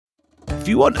If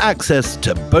you want access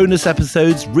to bonus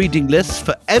episodes, reading lists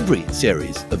for every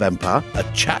series of Empire, a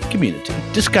chat community,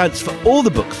 discounts for all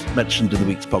the books mentioned in the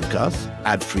week's podcast,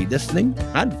 ad-free listening,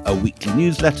 and a weekly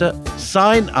newsletter,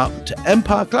 sign up to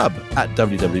Empire Club at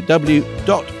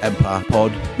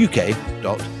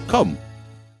www.empirepoduk.com.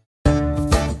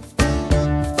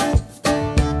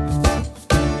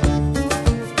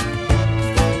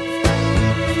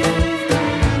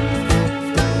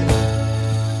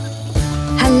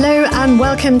 Hello and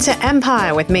welcome to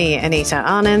Empire with me, Anita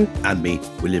Arnon. And me,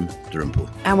 William Dalrymple.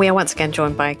 And we are once again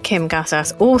joined by Kim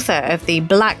Gassas, author of The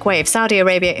Black Wave, Saudi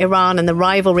Arabia, Iran and the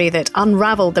Rivalry That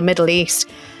Unraveled the Middle East.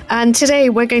 And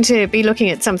today we're going to be looking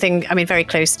at something, very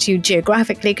close to you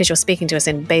geographically because you're speaking to us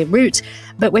in Beirut,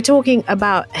 but we're talking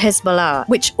about Hezbollah,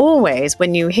 which always,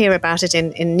 when you hear about it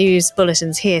in news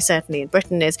bulletins here, certainly in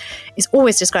Britain, is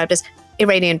always described as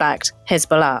Iranian-backed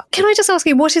Hezbollah. Can I just ask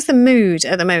you, what is the mood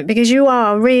at the moment? Because you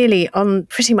are really on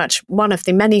pretty much one of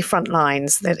the many front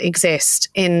lines that exist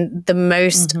in the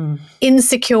most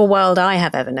insecure world I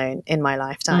have ever known in my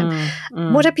lifetime.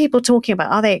 What are people talking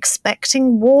about? Are they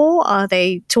expecting war? Are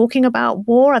they talking about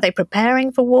war? Are they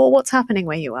preparing for war? What's happening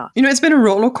where you are? It's been a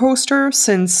roller coaster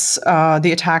since the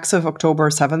attacks of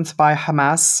October 7th by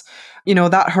Hamas.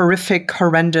 That horrific,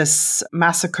 horrendous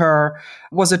massacre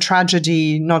was a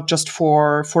tragedy, not just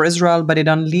for Israel, but it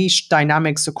unleashed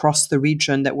dynamics across the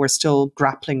region that we're still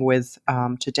grappling with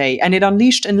today. And it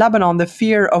unleashed in Lebanon the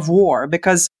fear of war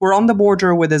because we're on the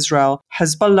border with Israel.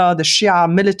 Hezbollah, the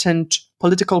Shia militant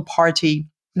political party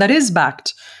that is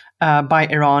backed by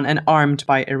Iran and armed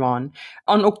by Iran,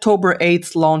 on October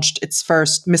 8th launched its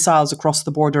first missiles across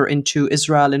the border into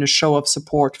Israel in a show of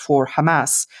support for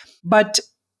Hamas. But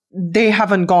they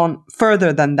haven't gone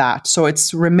further than that. So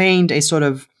it's remained a sort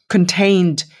of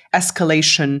contained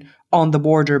escalation on the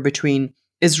border between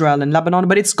Israel and Lebanon.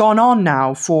 But it's gone on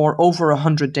now for over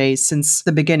 100 days since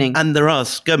the beginning. And there are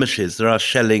skirmishes, there are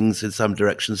shellings in some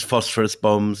directions, phosphorus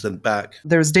bombs and back.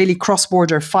 There's daily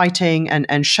cross-border fighting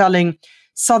and shelling.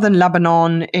 Southern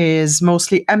Lebanon is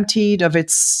mostly emptied of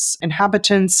its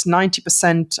inhabitants.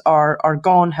 90% are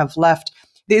gone, have left.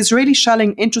 The Israeli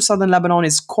shelling into southern Lebanon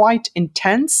is quite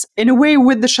intense, in a way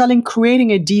with the shelling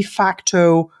creating a de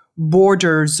facto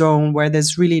border zone where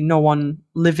there's really no one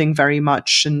living very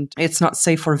much and it's not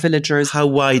safe for villagers. How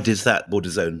wide is that border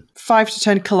zone? 5 to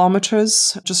 10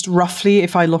 kilometers, just roughly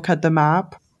if I look at the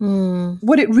map.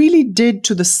 What it really did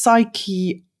to the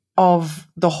psyche of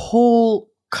the whole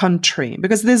country,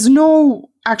 because there's no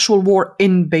actual war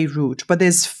in Beirut, but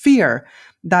there's fear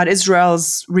that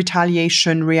Israel's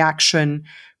reaction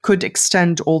could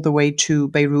extend all the way to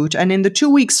Beirut. And in the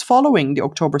 2 weeks following the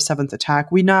October 7th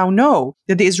attack, we now know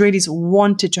that the Israelis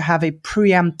wanted to have a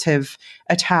preemptive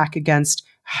attack against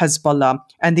Hezbollah,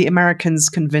 and the Americans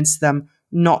convinced them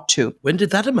not to. When did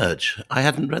that emerge? I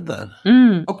hadn't read that.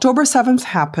 October 7th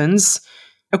happens.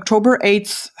 October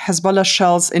 8th, Hezbollah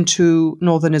shells into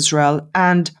northern Israel,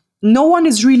 and no one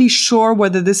is really sure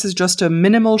whether this is just a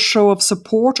minimal show of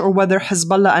support or whether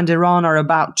Hezbollah and Iran are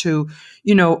about to,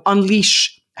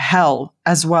 unleash hell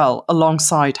as well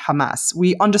alongside Hamas.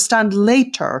 We understand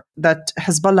later that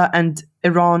Hezbollah and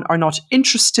Iran are not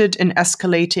interested in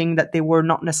escalating, that they were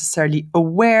not necessarily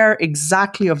aware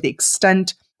exactly of the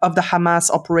extent of the Hamas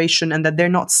operation and that they're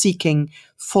not seeking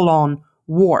full-on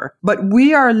war. But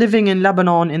we are living in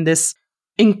Lebanon in this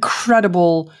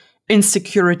incredible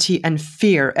insecurity and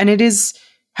fear. And it is,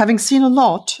 having seen a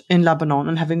lot in Lebanon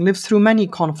and having lived through many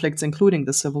conflicts, including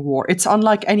the civil war, it's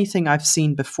unlike anything I've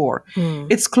seen before.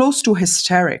 It's close to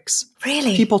hysterics.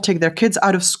 Really? People take their kids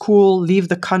out of school, leave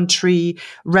the country,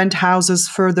 rent houses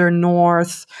further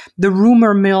north. The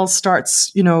rumor mill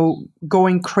starts,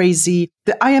 going crazy.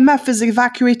 The IMF is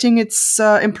evacuating its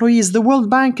employees. The World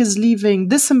Bank is leaving.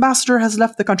 This ambassador has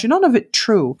left the country. None of it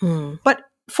true. But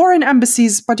foreign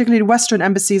embassies, particularly Western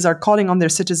embassies, are calling on their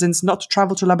citizens not to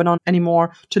travel to Lebanon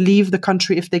anymore, to leave the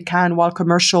country if they can, while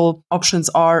commercial options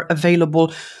are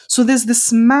available. So there's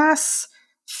this mass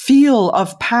feel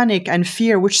of panic and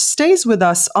fear, which stays with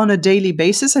us on a daily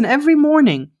basis. And every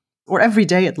morning or every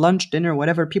day at lunch, dinner,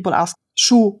 whatever, people ask,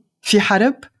 Shu fi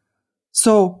harb?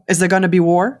 So is there going to be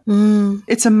war?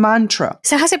 It's a mantra.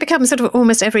 So has it become sort of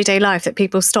almost everyday life that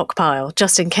people stockpile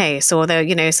just in case, or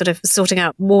they're, sort of sorting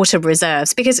out water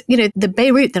reserves? Because, the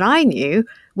Beirut that I knew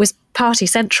was party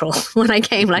central when I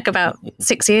came about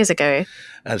 6 years ago.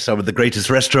 And some of the greatest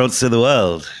restaurants in the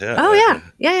world. Yeah. Oh,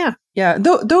 yeah. Yeah,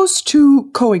 those two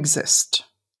coexist.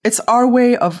 It's our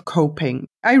way of coping.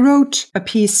 I wrote a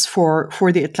piece for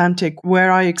The Atlantic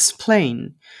where I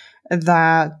explain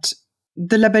that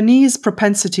the Lebanese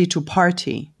propensity to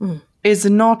party is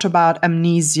not about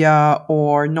amnesia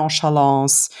or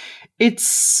nonchalance.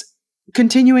 It's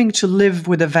continuing to live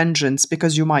with a vengeance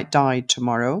because you might die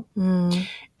tomorrow.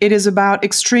 It is about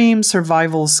extreme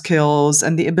survival skills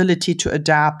and the ability to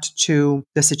adapt to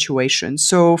the situation.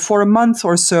 So for a month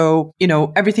or so,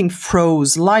 everything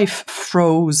froze. Life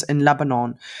froze in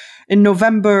Lebanon. In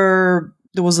November,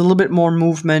 there was a little bit more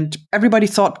movement. Everybody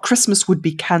thought Christmas would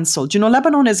be cancelled.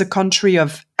 Lebanon is a country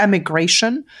of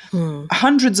emigration.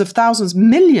 Hundreds of thousands,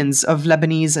 millions of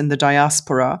Lebanese in the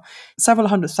diaspora. Several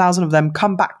 100,000 of them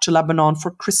come back to Lebanon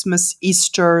for Christmas,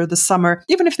 Easter, the summer.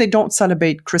 Even if they don't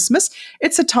celebrate Christmas,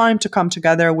 it's a time to come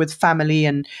together with family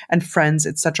and friends,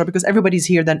 etc., because everybody's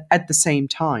here then at the same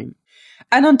time.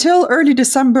 And until early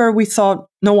December, we thought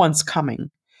no one's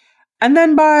coming. And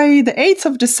then by the 8th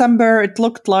of December, it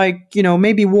looked like,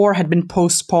 maybe war had been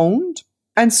postponed.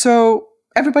 And so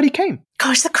everybody came.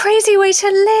 Gosh, the crazy way to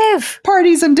live.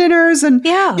 Parties and dinners. And,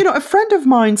 Yeah. A friend of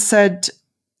mine said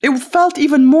it felt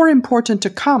even more important to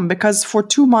come because for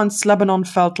 2 months, Lebanon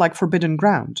felt like forbidden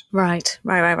ground. Right.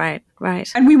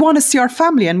 And we want to see our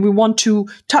family and we want to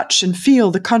touch and feel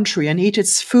the country and eat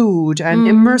its food and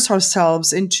immerse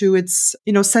ourselves into its,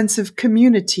 sense of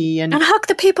community. And hug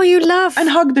the people you love.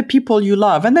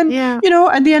 And then,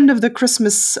 at the end of the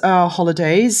Christmas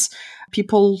holidays,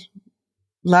 people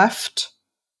left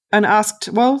and asked,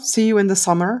 well, see you in the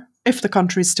summer if the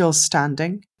country's still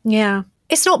standing. Yeah.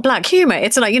 It's not black humor.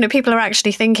 It's like, people are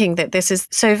actually thinking that this is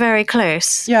so very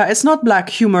close. Yeah, it's not black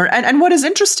humor. And what is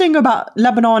interesting about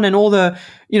Lebanon and all the,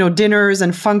 dinners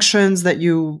and functions that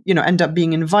you end up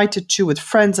being invited to with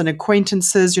friends and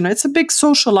acquaintances, it's a big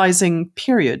socializing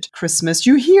period, Christmas.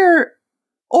 You hear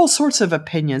all sorts of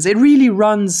opinions. It really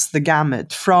runs the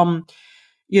gamut from,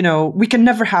 we can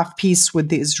never have peace with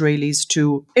the Israelis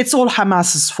to it's all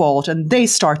Hamas's fault and they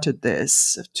started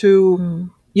this to...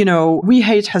 we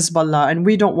hate Hezbollah and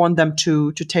we don't want them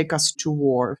to take us to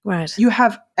war. Right. You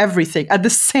have everything at the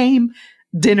same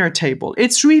dinner table.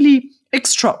 It's really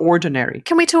extraordinary.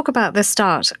 Can we talk about the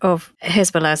start of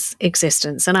Hezbollah's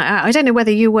existence? And I don't know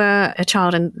whether you were a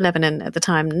child in Lebanon at the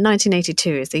time. 1982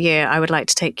 is the year I would like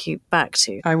to take you back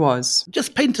to. I was.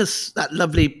 Just paint us that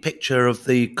lovely picture of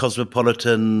the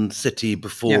cosmopolitan city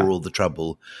before all the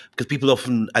trouble. Because people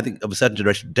often, I think of a certain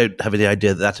generation, don't have any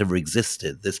idea that ever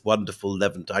existed, this wonderful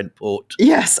Levantine port.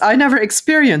 Yes, I never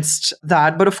experienced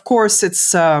that. But of course,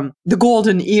 it's the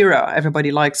golden era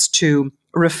everybody likes to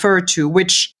refer to,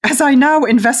 which as I now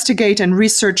investigate and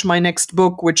research my next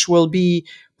book, which will be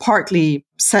partly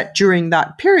set during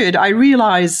that period, I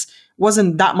realize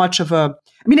wasn't that much of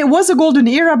it was a golden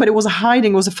era, but it was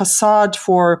it was a facade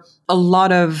for a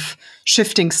lot of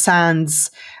shifting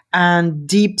sands and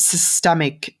deep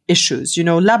systemic issues.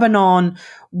 Lebanon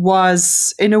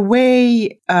was in a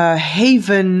way a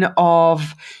haven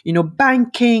of,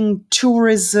 banking,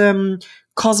 tourism,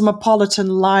 cosmopolitan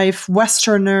life.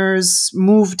 Westerners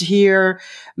moved here,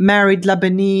 married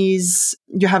Lebanese.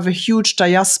 You have a huge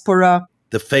diaspora.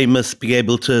 The famous being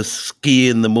able to ski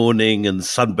in the morning and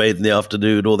sunbathe in the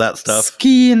afternoon, all that stuff.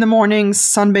 Ski in the morning,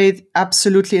 sunbathe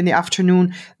absolutely in the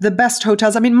afternoon. The best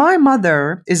hotels. My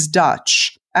mother is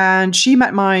Dutch. And she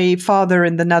met my father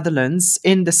in the Netherlands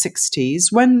in the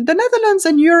 60s when the Netherlands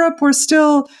and Europe were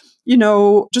still,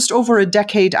 just over a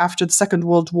decade after the Second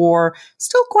World War,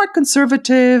 still quite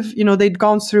conservative. They'd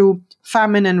gone through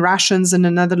famine and rations in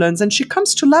the Netherlands. And she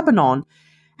comes to Lebanon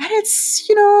and it's,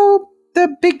 the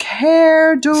big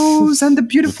hairdos and the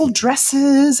beautiful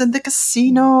dresses and the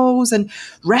casinos and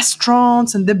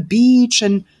restaurants and the beach.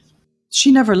 And she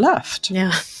never left.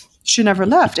 Yeah. She never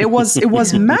left. It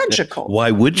was magical. Why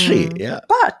would she? Yeah.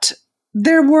 But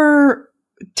there were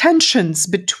tensions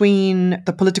between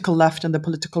the political left and the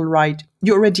political right.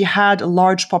 You already had a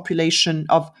large population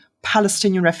of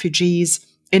Palestinian refugees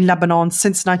in Lebanon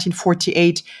since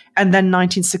 1948, and then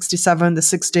 1967, the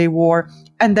Six-Day War,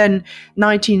 and then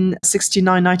 1969,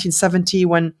 1970,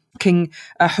 when King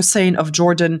Hussein of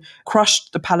Jordan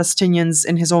crushed the Palestinians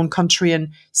in his own country and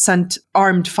sent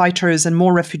armed fighters and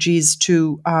more refugees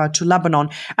to Lebanon.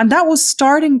 And that was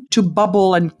starting to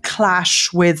bubble and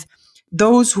clash with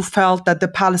those who felt that the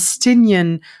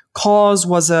Palestinian cause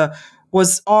was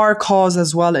our cause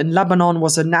as well in Lebanon,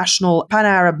 was a national,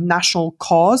 pan-Arab national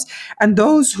cause, and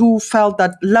those who felt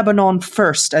that Lebanon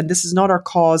first, and this is not our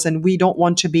cause, and we don't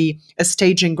want to be a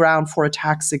staging ground for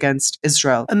attacks against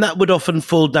Israel. And that would often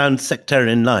fall down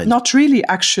sectarian lines. Not really,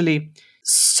 actually.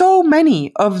 So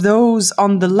many of those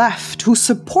on the left who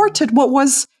supported what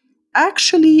was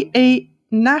actually a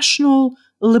national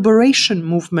liberation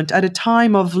movement at a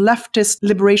time of leftist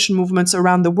liberation movements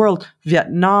around the world,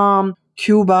 Vietnam,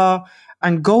 Cuba,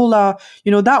 Angola.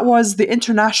 That was the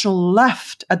international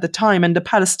left at the time. And the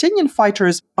Palestinian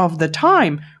fighters of the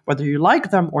time, whether you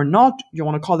like them or not, you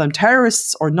want to call them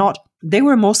terrorists or not, they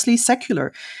were mostly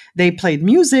secular. They played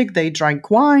music, they drank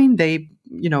wine, they,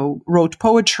 wrote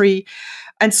poetry.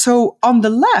 And so on the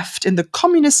left, in the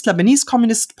Lebanese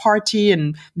Communist Party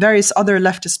and various other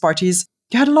leftist parties,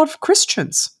 you had a lot of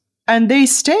Christians. And they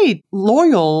stayed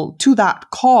loyal to that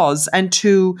cause and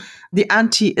to the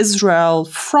anti-Israel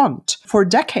front for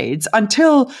decades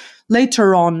until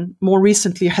later on, more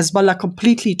recently, Hezbollah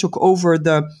completely took over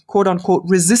the quote-unquote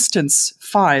resistance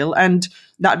file, and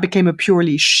that became a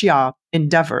purely Shia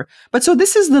endeavor. But so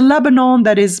this is the Lebanon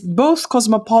that is both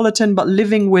cosmopolitan but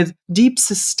living with deep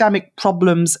systemic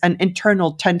problems and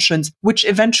internal tensions, which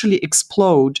eventually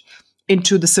explode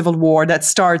into the civil war that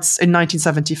starts in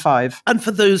 1975. And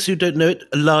for those who don't know it,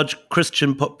 a large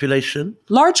Christian population.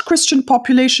 Large Christian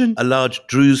population. A large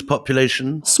Druze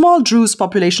population. Small Druze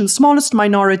population, smallest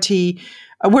minority.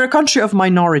 We're a country of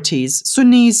minorities,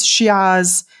 Sunnis,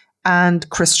 Shias, and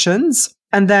Christians.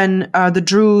 And then the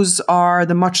Druze are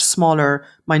the much smaller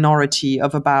minority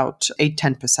of about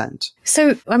 8-10%. So,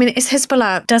 is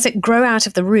Hezbollah, does it grow out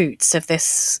of the roots of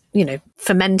this,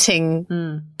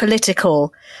 fermenting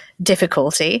political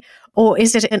difficulty? Or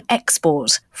is it an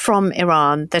export from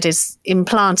Iran that is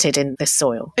implanted in this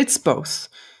soil? It's both.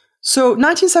 So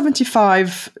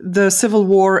 1975, the civil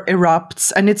war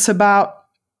erupts, and it's about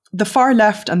the far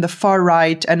left and the far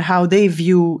right and how they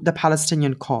view the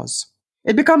Palestinian cause.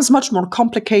 It becomes much more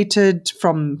complicated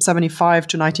from 75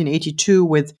 to 1982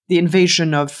 with the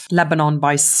invasion of Lebanon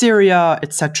by Syria,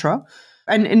 etc.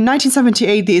 And in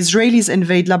 1978, the Israelis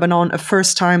invade Lebanon a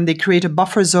first time. They create a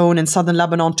buffer zone in southern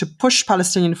Lebanon to push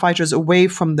Palestinian fighters away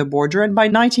from the border. And by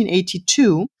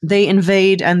 1982, they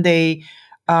invade and they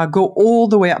go all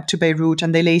the way up to Beirut,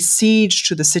 and they lay siege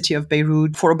to the city of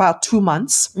Beirut for about 2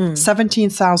 months.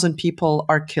 17,000 people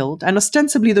are killed. And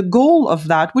ostensibly the goal of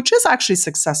that, which is actually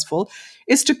successful,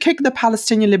 is to kick the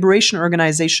Palestinian Liberation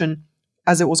Organization,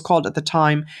 as it was called at the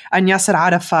time, and Yasser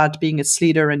Arafat being its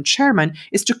leader and chairman,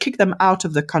 is to kick them out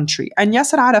of the country. And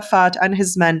Yasser Arafat and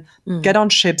his men get on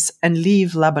ships and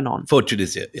leave Lebanon. For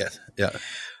Tunisia, yes. Yeah.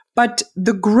 But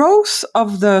the growth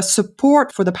of the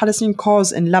support for the Palestinian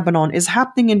cause in Lebanon is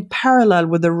happening in parallel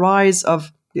with the rise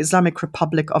of the Islamic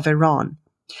Republic of Iran.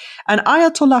 And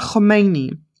Ayatollah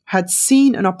Khomeini had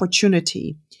seen an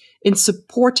opportunity in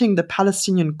supporting the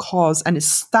Palestinian cause and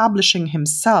establishing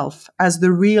himself as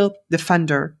the real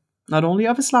defender, not only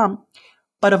of Islam,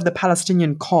 but of the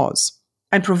Palestinian cause,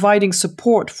 and providing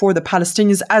support for the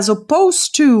Palestinians as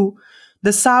opposed to the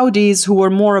Saudis, who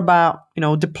were more about,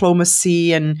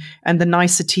 diplomacy and the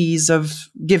niceties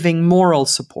of giving moral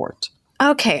support.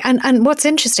 Okay, and what's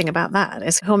interesting about that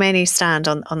is Khomeini's stand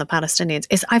on the Palestinians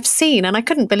is I've seen, and I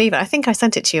couldn't believe it, I think I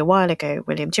sent it to you a while ago,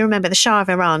 William. Do you remember the Shah of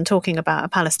Iran talking about a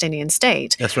Palestinian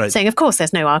state? That's right. Saying, of course,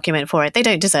 there's no argument for it. They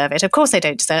don't deserve it. Of course they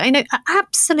don't deserve it. I know,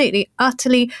 absolutely,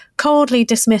 utterly, coldly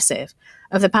dismissive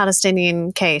of the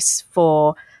Palestinian case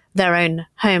for their own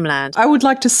homeland. I would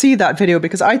like to see that video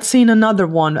because I'd seen another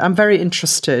one. I'm very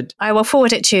interested. I will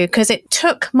forward it to you because it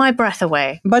took my breath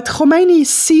away. But Khomeini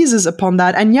seizes upon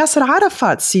that, and Yasser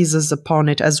Arafat seizes upon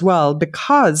it as well,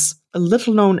 because a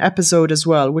little known episode as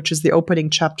well, which is the opening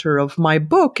chapter of my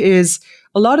book, is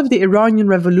a lot of the Iranian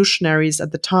revolutionaries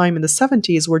at the time in the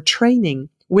 70s were training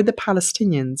with the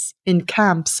Palestinians in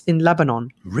camps in Lebanon.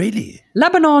 Really?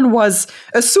 Lebanon was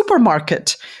a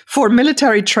supermarket for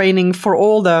military training for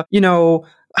all the,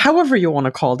 however you want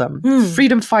to call them,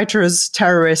 freedom fighters,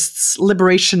 terrorists,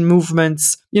 liberation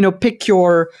movements, pick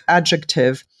your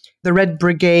adjective. The Red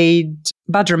Brigade,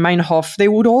 Badr Meinhof, they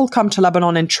would all come to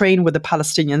Lebanon and train with the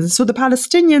Palestinians. And so the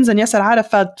Palestinians and Yasser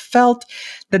Arafat felt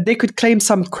that they could claim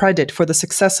some credit for the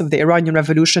success of the Iranian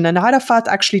Revolution. And Arafat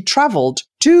actually traveled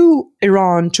to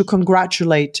Iran to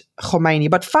congratulate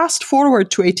Khomeini. But fast forward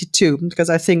to 82,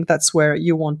 because I think that's where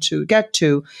you want to get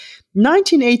to.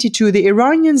 1982, the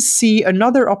Iranians see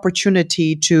another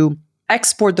opportunity to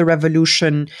export the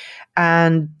revolution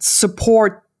and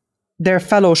support their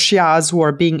fellow Shias who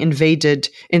are being invaded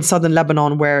in southern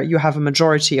Lebanon, where you have a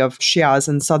majority of Shias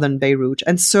in southern Beirut.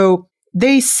 And so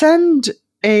they send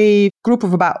a group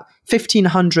of about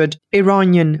 1,500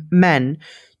 Iranian men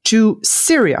to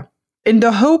Syria in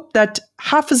the hope that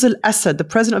Hafez al-Assad, the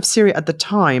president of Syria at the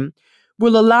time,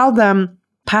 will allow them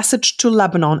passage to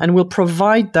Lebanon and will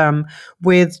provide them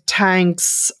with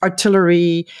tanks,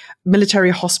 artillery, military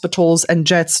hospitals, and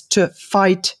jets to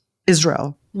fight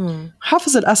Israel.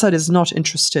 Hafez al-Assad is not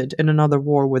interested in another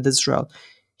war with Israel.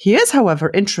 He is,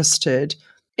 however, interested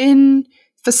in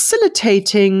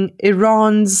facilitating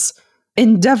Iran's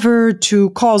endeavor to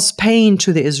cause pain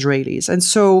to the Israelis. And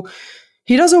so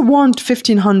he doesn't want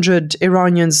 1,500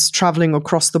 Iranians traveling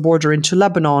across the border into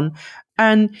Lebanon.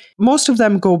 And most of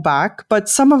them go back, but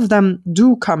some of them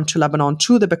do come to Lebanon,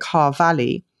 to the Bekaa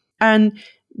Valley. And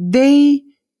they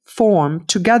form,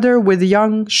 together with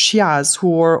young Shias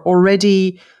who are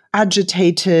already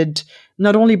agitated,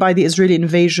 not only by the Israeli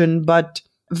invasion, but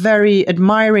very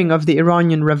admiring of the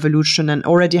Iranian Revolution and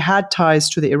already had ties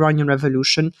to the Iranian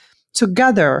Revolution.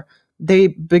 Together, they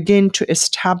begin to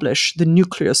establish the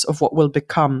nucleus of what will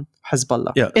become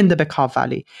Hezbollah in the Bekaa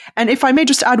Valley. And if I may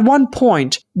just add one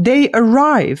point, they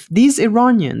arrive, these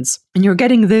Iranians, and you're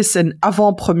getting this in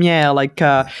avant-première, like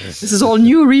this is all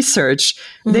new research.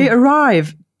 They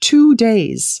arrive 2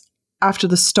 days after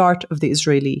the start of the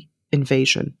Israeli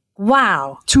invasion.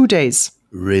 Wow. 2 days.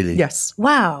 Really? Yes.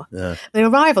 Wow. Yeah. The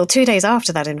arrival 2 days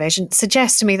after that invasion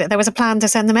suggests to me that there was a plan to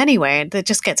send them anyway. That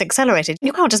just gets accelerated.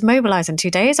 You can't just mobilize in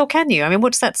 2 days, or can you? I mean,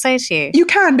 what does that say to you? You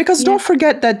can, because don't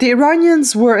forget that the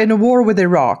Iranians were in a war with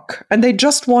Iraq, and they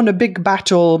just won a big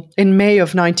battle in May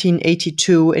of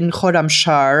 1982 in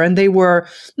Khorramshahr, and they were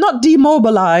not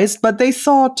demobilized, but they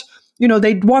thought,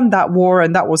 they'd won that war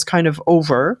and that was kind of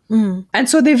over. And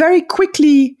so they very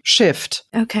quickly shift.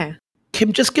 Okay.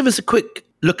 Kim, just give us a quick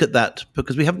look at that,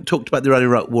 because we haven't talked about the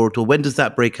Iran-Iraq war at all. When does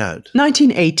that break out?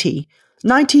 1980.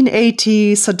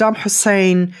 1980, Saddam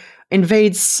Hussein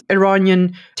invades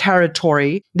Iranian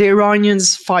territory. The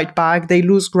Iranians fight back, they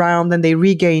lose ground, then they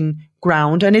regain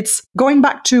ground. And it's going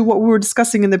back to what we were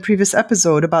discussing in the previous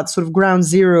episode about sort of ground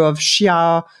zero of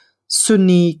Shia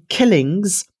Sunni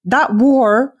killings. That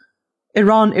war,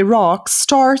 Iran-Iraq,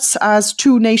 starts as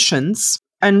two nations,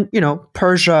 and,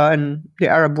 Persia and the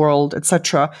Arab world,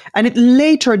 etc. And it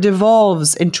later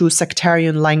devolves into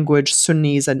sectarian language,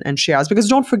 Sunnis and Shias, because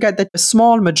don't forget that a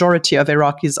small majority of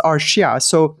Iraqis are Shia.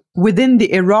 So within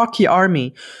the Iraqi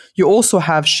army, you also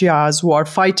have Shias who are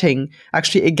fighting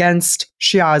actually against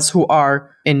Shias who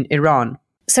are in Iran.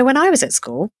 So when I was at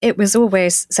school, it was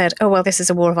always said, oh, well, this is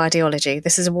a war of ideology.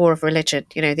 This is a war of religion.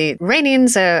 The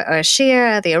Iranians are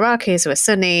Shia, the Iraqis are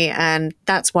Sunni, and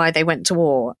that's why they went to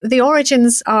war. The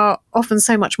origins are often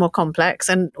so much more complex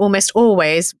and almost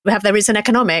always have their roots in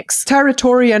economics.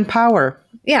 Territory and power.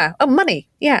 Yeah. Oh, money.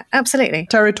 Yeah, absolutely.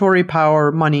 Territory,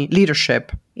 power, money,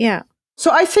 leadership. Yeah. So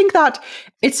I think that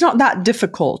it's not that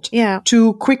difficult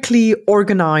to quickly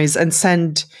organize and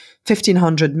send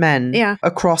 1,500 men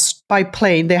across by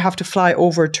plane. They have to fly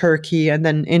over Turkey and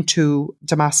then into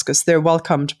Damascus. They're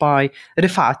welcomed by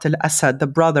Rifat al-Assad, the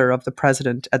brother of the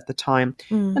president at the time.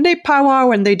 And they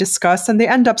powwow and they discuss, and they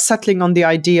end up settling on the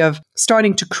idea of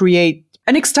starting to create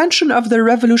an extension of the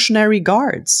Revolutionary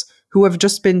Guards, who have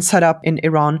just been set up in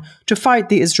Iran to fight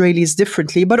the Israelis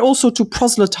differently, but also to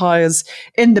proselytize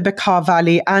in the Bekaa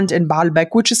Valley and in Baalbek,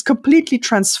 which is completely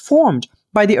transformed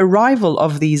by the arrival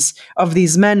of these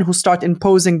men who start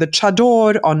imposing the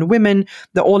chador on women,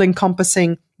 the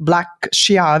all-encompassing black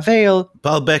Shia veil.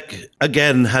 Baalbek,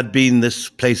 again, had been this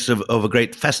place of a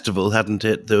great festival, hadn't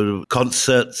it? There were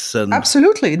concerts and...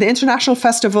 Absolutely. The International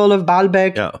Festival of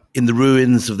Baalbek. Yeah, in the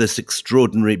ruins of this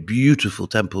extraordinary, beautiful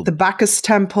temple. The Bacchus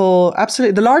Temple.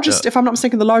 Absolutely. The largest, if I'm not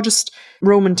mistaken, the largest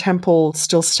Roman temple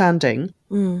still standing.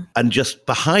 And just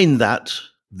behind that,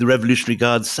 the Revolutionary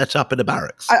Guards set up in a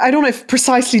barracks. I don't know if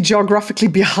precisely geographically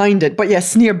behind it, but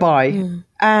yes, nearby.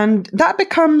 And that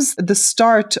becomes the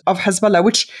start of Hezbollah,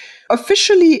 which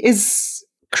officially is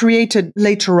created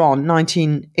later on,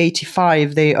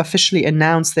 1985. They officially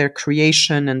announced their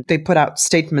creation and they put out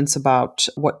statements about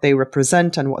what they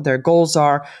represent and what their goals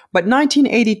are. But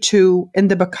 1982, in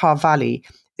the Bekaa Valley,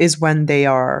 is when they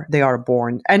are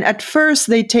born. And at first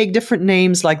they take different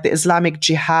names like the Islamic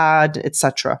Jihad,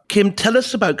 etc. Kim, tell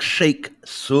us about Sheikh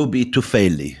Sobhi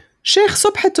Tufaili. Sheikh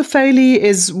Subhi Tufaili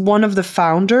is one of the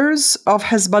founders of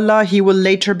Hezbollah. He will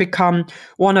later become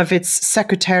one of its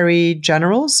secretary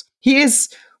generals. He is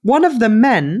one of the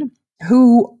men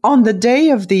who, on the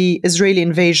day of the Israeli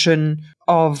invasion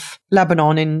of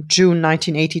Lebanon in June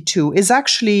 1982, is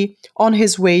actually on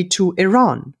his way to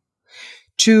Iran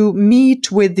to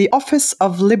meet with the Office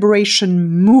of Liberation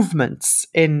Movements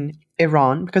in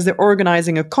Iran, because they're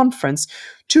organizing a conference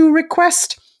to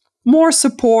request more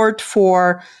support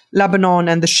for Lebanon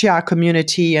and the Shia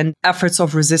community and efforts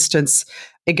of resistance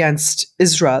against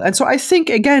Israel. And so I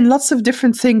think, again, lots of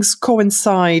different things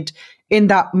coincide in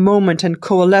that moment and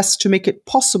coalesce to make it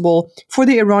possible for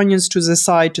the Iranians to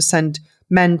decide to send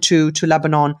men to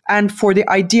Lebanon, and for the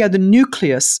idea, the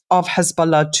nucleus of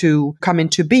Hezbollah to come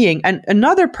into being. And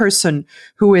another person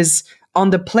who is on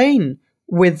the plane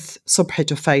with Subhi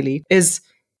Tufaili is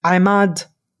Ahmad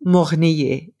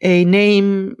Moghniye, a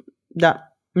name that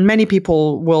Many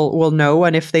people will know,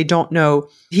 and if they don't know,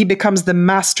 he becomes the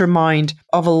mastermind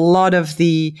of a lot of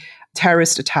the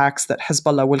terrorist attacks that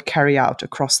Hezbollah will carry out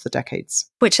across the decades.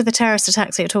 Which are the terrorist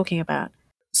attacks that you're talking about?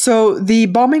 So the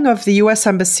bombing of the US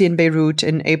Embassy in Beirut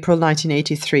in April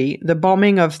 1983, the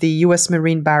bombing of the US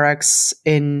Marine barracks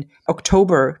in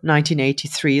October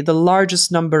 1983, the largest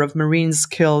number of Marines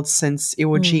killed since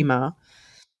Iwo Jima,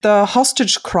 the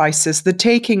hostage crisis, the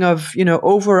taking of,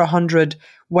 over 100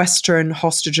 Western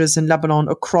hostages in Lebanon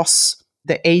across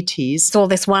the 80s. It's all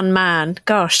this one man.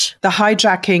 Gosh. The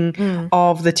hijacking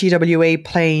of the TWA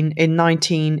plane in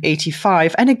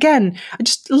 1985. And again,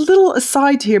 just a little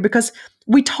aside here, because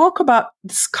we talk about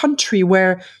this country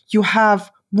where you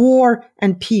have war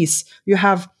and peace. You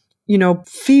have,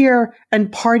 fear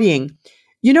and partying.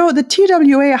 The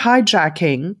TWA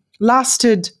hijacking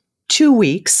lasted 2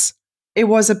 weeks. It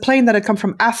was a plane that had come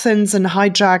from Athens and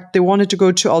hijacked. They wanted to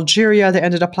go to Algeria. They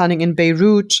ended up landing in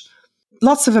Beirut.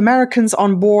 Lots of Americans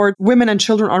on board. Women and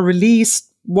children are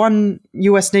released. One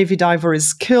US Navy diver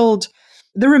is killed.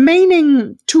 The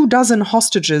remaining 24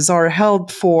 hostages are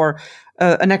held for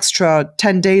an extra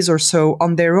 10 days or so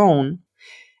on their own.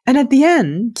 And at the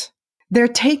end, they're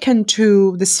taken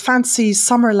to this fancy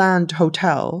Summerland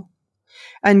hotel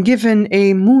and given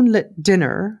a moonlit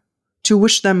dinner to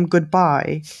wish them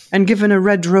goodbye, and given a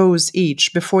red rose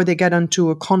each before they get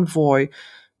onto a convoy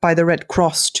by the Red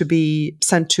Cross to be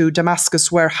sent to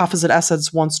Damascus, where Hafez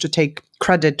al-Assad wants to take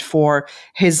credit for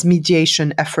his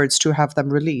mediation efforts to have them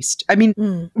released. I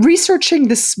mean, researching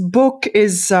this book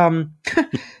is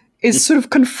sort of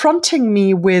confronting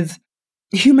me with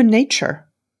human nature,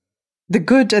 the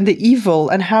good and the evil,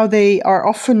 and how they are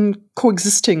often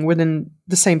coexisting within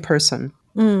the same person.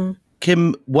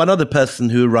 Kim, one other person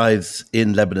who arrives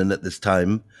in Lebanon at this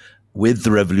time with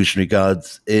the Revolutionary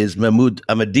Guards is Mahmoud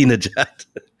Ahmadinejad,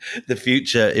 the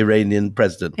future Iranian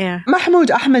president. Yeah. Mahmoud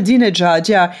Ahmadinejad,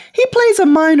 yeah. He plays a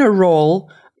minor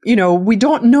role. We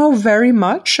don't know very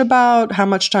much about how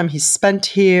much time he spent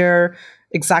here,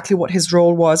 exactly what his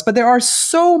role was, but there are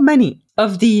so many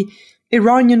of the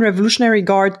Iranian Revolutionary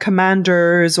Guard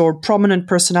commanders or prominent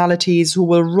personalities who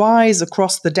will rise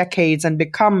across the decades and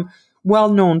become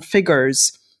well-known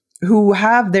figures who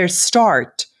have their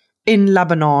start in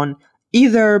Lebanon,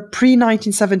 either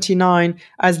pre-1979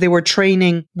 as they were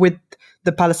training with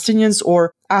the Palestinians,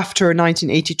 or after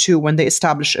 1982 when they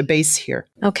established a base here.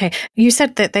 Okay. You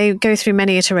said that they go through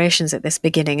many iterations at this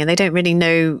beginning and they don't really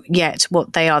know yet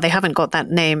what they are. They haven't got that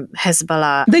name,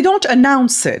 Hezbollah. They don't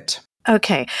announce it.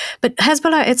 Okay. But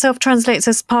Hezbollah itself translates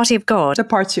as Party of God. The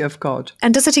Party of God.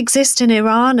 And does it exist in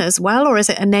Iran as well, or is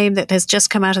it a name that has just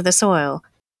come out of the soil?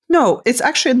 No, it's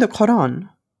actually in the Quran.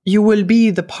 You will be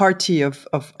the Party of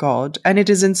God. And it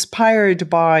is inspired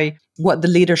by what the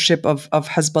leadership of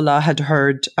Hezbollah had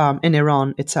heard in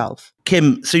Iran itself.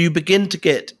 Kim, so you begin to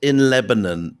get in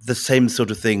Lebanon the same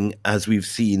sort of thing as we've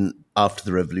seen after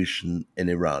the revolution in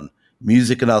Iran.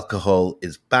 Music and alcohol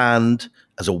is banned,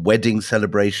 as are wedding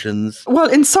celebrations. Well,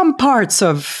 in some parts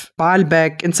of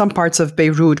Baalbek, in some parts of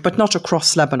Beirut, but not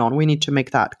across Lebanon. We need to make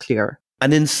that clear.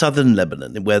 And in southern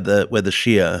Lebanon, where the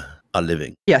Shia are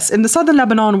living. Yes, in the southern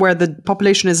Lebanon, where the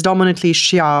population is dominantly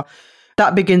Shia,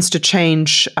 that begins to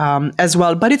change as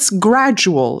well. But it's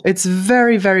gradual. It's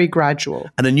very, very gradual.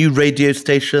 And a new radio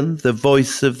station, the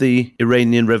voice of the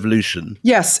Iranian Revolution.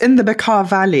 Yes, in the Bekaa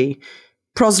Valley,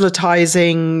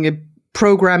 proselytizing,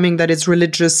 programming that is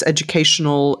religious,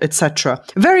 educational, etc.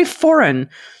 Very foreign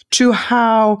to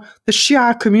how the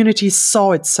Shia community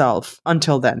saw itself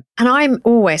until then. And I'm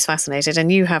always fascinated,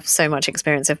 and you have so much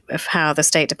experience of how the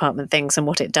State Department thinks and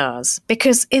what it does.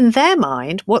 Because in their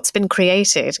mind, what's been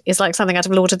created is like something out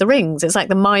of Lord of the Rings. It's like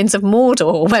the mines of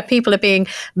Mordor, where people are being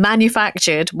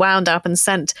manufactured, wound up and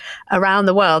sent around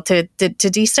the world to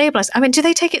destabilize. I mean, do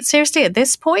they take it seriously at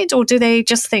this point, or do they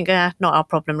just think, not our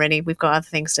problem really, we've got other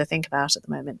things to think about at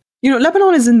the moment?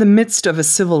 Lebanon is in the midst of a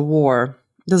civil war.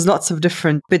 There's lots of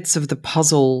different bits of the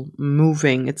puzzle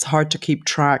moving. It's hard to keep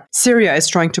track. Syria is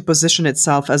trying to position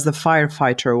itself as the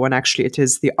firefighter when actually it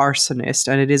is the arsonist,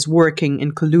 and it is working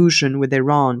in collusion with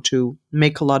Iran to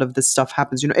make a lot of this stuff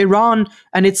happen. Iran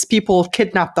and its people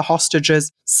kidnap the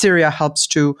hostages. Syria helps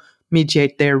to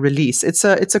mediate their release. It's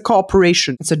a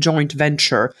cooperation. It's a joint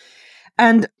venture.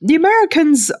 And the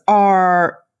Americans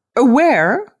are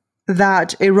aware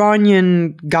that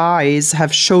Iranian guys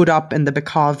have showed up in the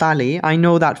Bekaa Valley. I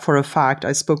know that for a fact.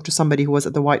 I spoke to somebody who was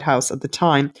at the White House at the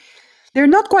time. They're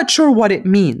not quite sure what it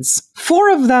means.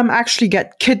 4 of them actually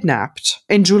get kidnapped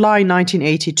in July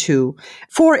 1982.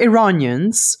 4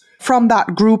 Iranians from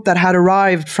that group that had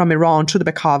arrived from Iran to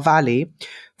the Bekaa Valley.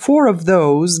 4 of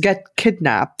those get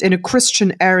kidnapped in a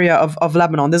Christian area of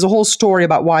Lebanon. There's a whole story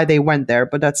about why they went there,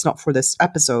 but that's not for this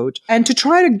episode. And to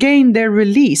try to gain their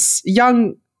release,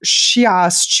 young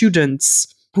Shia students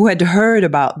who had heard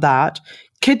about that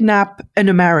kidnap an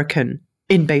American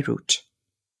in Beirut.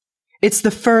 It's the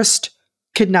first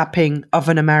kidnapping of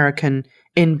an American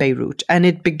in Beirut, and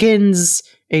it begins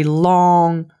a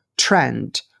long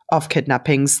trend of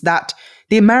kidnappings that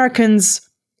the Americans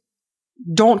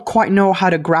don't quite know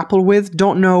how to grapple with,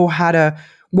 don't know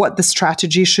what the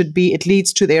strategy should be. It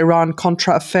leads to the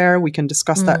Iran-Contra affair. We can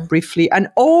discuss that briefly. And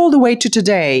all the way to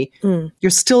today, you're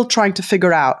still trying to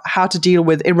figure out how to deal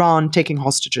with Iran taking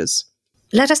hostages.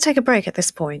 Let us take a break at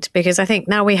this point, because I think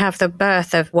now we have the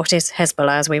birth of what is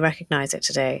Hezbollah as we recognise it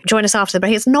today. Join us after the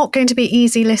break. It's not going to be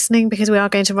easy listening, because we are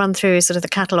going to run through sort of the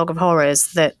catalogue of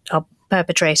horrors that are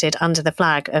perpetrated under the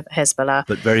flag of Hezbollah.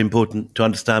 But very important to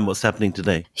understand what's happening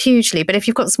today. Hugely. But if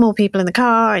you've got small people in the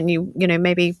car and you know,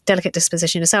 maybe delicate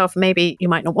disposition yourself, maybe you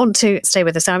might not want to stay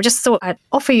with us. So I just thought I'd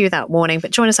offer you that warning,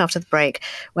 but join us after the break,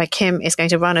 where Kim is going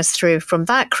to run us through from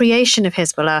that creation of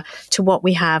Hezbollah to what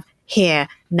we have here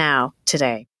now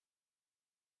today.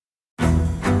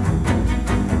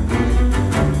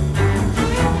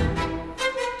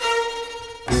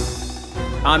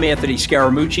 I'm Anthony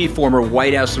Scaramucci, former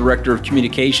White House Director of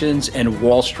Communications and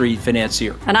Wall Street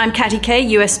financier. And I'm Katty Kay,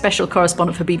 US Special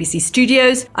Correspondent for BBC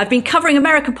Studios. I've been covering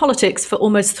American politics for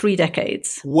almost 3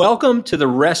 decades. Welcome to The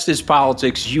Rest is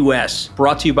Politics US,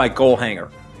 brought to you by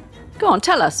Goalhanger. Go on,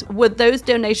 tell us, were those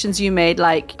donations you made,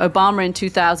 like Obama in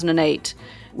 2008,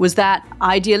 was that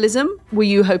idealism? Were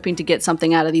you hoping to get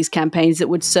something out of these campaigns that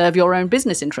would serve your own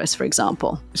business interests, for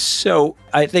example? So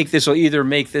I think this will either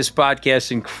make this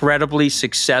podcast incredibly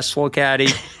successful, Katty,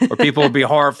 or people will be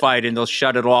horrified and they'll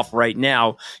shut it off right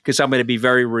now, because I'm going to be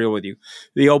very real with you.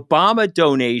 The Obama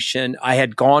donation, I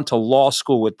had gone to law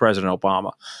school with President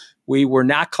Obama. We were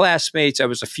not classmates. I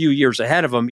was a few years ahead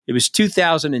of him. It was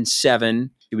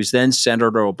 2007. He was then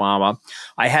Senator Obama.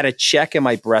 I had a check in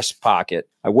my breast pocket.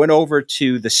 I went over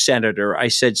to the senator. I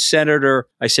said, Senator,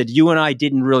 you and I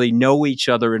didn't really know each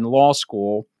other in law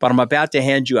school, but I'm about to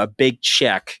hand you a big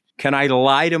check. Can I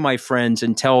lie to my friends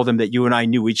and tell them that you and I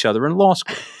knew each other in law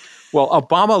school? Well,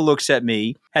 Obama looks at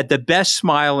me, had the best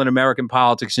smile in American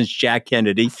politics since Jack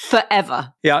Kennedy.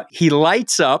 Forever. Yeah, he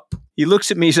lights up. He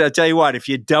looks at me and says, I'll tell you what, if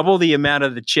you double the amount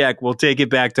of the check, we'll take it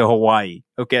back to Hawaii.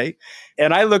 Okay.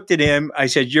 And I looked at him. I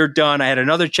said, you're done. I had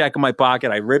another check in my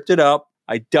pocket. I ripped it up.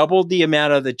 I doubled the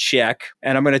amount of the check.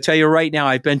 And I'm going to tell you right now,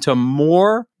 I've been to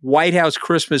more White House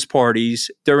Christmas parties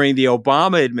during the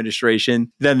Obama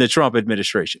administration than the Trump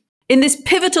administration. In this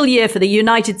pivotal year for the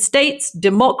United States,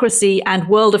 democracy, and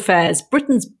world affairs,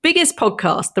 Britain's biggest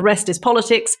podcast, The Rest is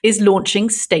Politics, is launching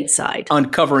stateside.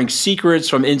 Uncovering secrets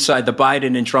from inside the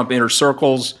Biden and Trump inner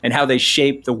circles and how they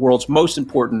shape the world's most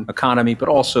important economy, but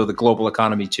also the global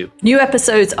economy too. New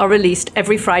episodes are released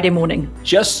every Friday morning.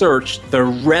 Just search The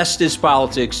Rest is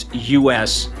Politics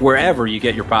US wherever you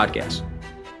get your podcasts.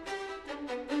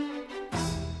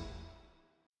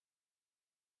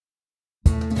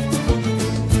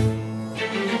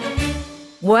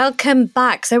 Welcome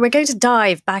back. So we're going to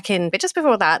dive back in, but just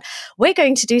before that, we're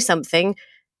going to do something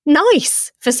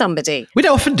nice for somebody. We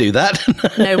don't often do that.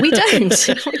 No, we don't.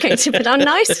 We're going to put our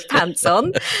nice pants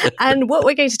on. And what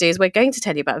we're going to do is we're going to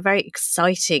tell you about a very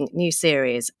exciting new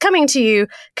series coming to you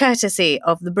courtesy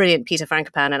of the brilliant Peter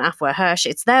Frankopan and Afua Hirsch.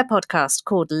 It's their podcast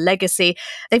called Legacy.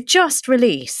 They've just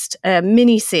released a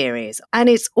mini-series and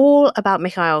it's all about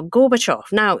Mikhail Gorbachev.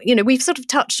 Now, you know, we've sort of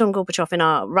touched on Gorbachev in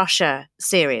our Russia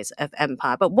series of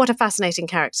Empire, but what a fascinating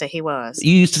character he was.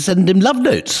 You used to send him love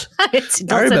notes. I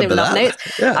remember him love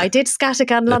notes. Yeah. I did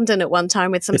scattergun London at one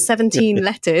time with some 17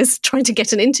 letters trying to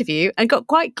get an interview and got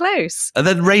quite close. And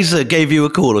then Razor gave you a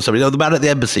call or something. Oh, the man at the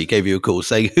embassy gave you a call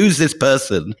saying, who's this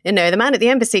person? You know, the man at the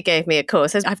embassy gave me a call.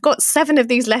 Says, I've got 7 of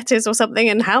these letters or something,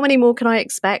 and how many more can I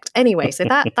expect? Anyway, so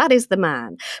that is the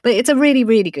man. But it's a really,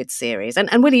 really good series. And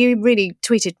Willie, you really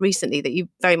tweeted recently that you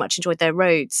very much enjoyed their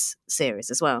Rhodes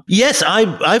series as well. Yes,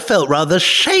 I felt rather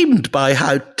shamed by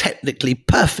how technically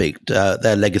perfect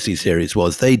their Legacy series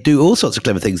was. They do all sorts of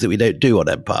clever things that we don't do on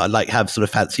Empire, like have sort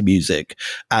of fancy music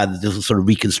and little sort of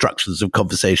reconstructions of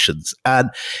conversations.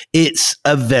 And it's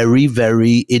a very,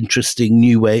 very interesting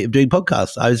new way of doing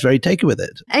podcasts. I was very taken with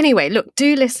it. Anyway, look,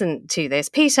 do listen to this.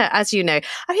 Peter, as you know,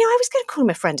 I mean, I was going to call him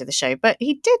a friend of the show, but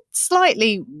he did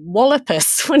slightly wallop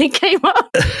us when he came up.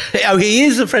 Oh, he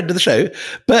is a friend of the show,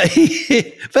 but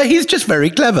he's he's just very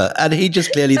clever. And he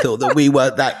just clearly thought that we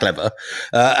weren't that clever.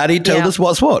 And he told us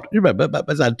what's what. You remember about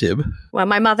Bazan Tim? Well,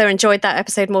 my mother enjoyed that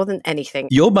episode more than anything.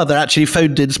 Your mother actually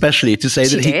phoned in specially to say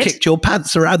that he kicked your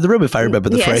pants around the room, if I remember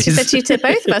the phrase. She said she to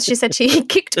both of us. She said she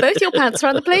kicked both your pants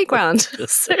around the playground.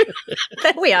 So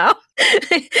there we are.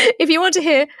 If you want to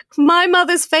hear my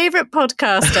mother's favourite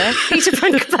podcaster, Peter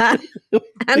Frankopan,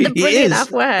 and the brilliant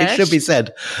Afua It should be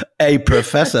said, a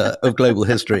professor of global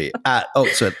history at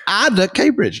Oxford and at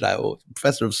Cambridge now, or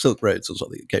professor of Silk Roads or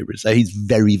something at Cambridge. So he's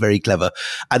very, very clever.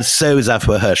 And so is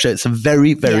Afua Hirsch. So it's a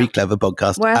very, very clever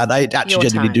podcast. And I actually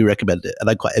genuinely do recommend it. And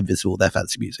I'm quite envious of all their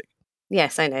fancy music.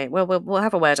 Yes, I know. Well, we'll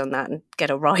have a word on that and get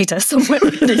a rider somewhere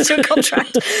into a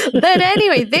contract. But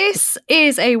anyway, this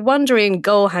is a Wondering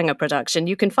Goal Hanger production.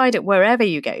 You can find it wherever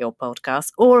you get your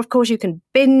podcasts, or of course you can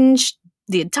binge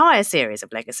the entire series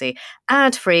of Legacy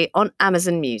ad-free on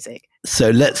Amazon Music. So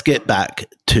let's get back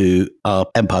to our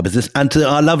Empire business and to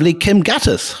our lovely Kim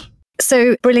Gattas.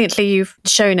 So brilliantly, you've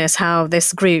shown us how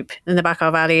this group in the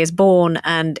Bekaa Valley is born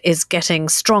and is getting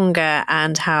stronger,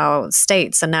 and how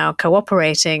states are now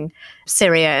cooperating,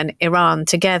 Syria and Iran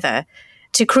together,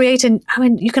 to create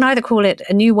you can either call it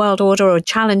a new world order or a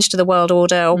challenge to the world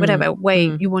order, or whatever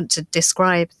way you want to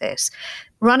describe this.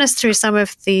 Run us through some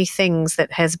of the things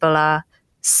that Hezbollah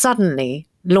suddenly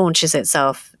launches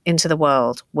itself into the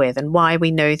world with, and why we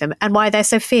know them and why they're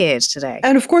so feared today.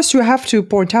 And of course, you have to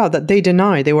point out that they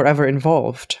deny they were ever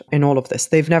involved in all of this.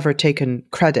 They've never taken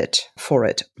credit for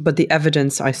it. But the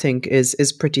evidence, I think, is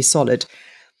pretty solid.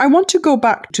 I want to go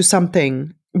back to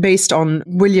something based on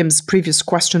William's previous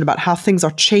question about how things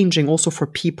are changing also for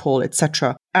people,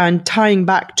 etc., and tying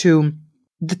back to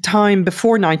the time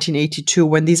before 1982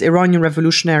 when these Iranian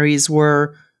revolutionaries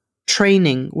were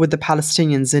training with the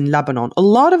Palestinians in Lebanon. A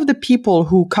lot of the people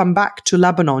who come back to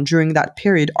Lebanon during that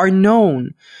period are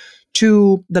known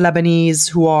to the Lebanese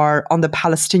who are on the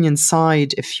Palestinian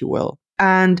side, if you will.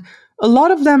 And a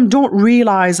lot of them don't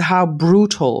realize how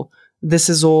brutal this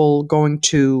is all going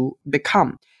to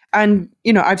become. And,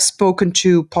 I've spoken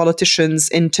to politicians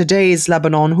in today's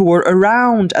Lebanon who were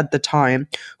around at the time,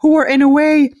 who were in a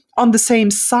way on the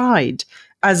same side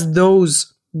as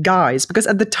those guys, because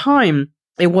at the time,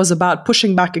 it was about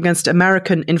pushing back against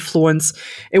American influence.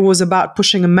 It was about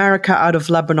pushing America out of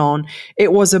Lebanon.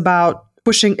 It was about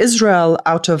pushing Israel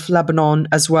out of Lebanon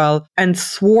as well, and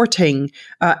thwarting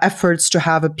efforts to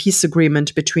have a peace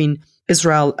agreement between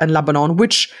Israel and Lebanon,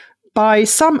 which by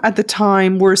some at the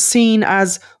time were seen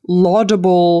as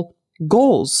laudable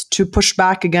goals to push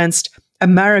back against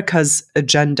America's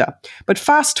agenda. But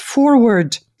fast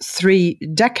forward 3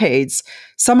 decades,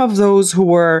 some of those who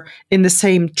were in the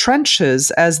same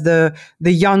trenches as the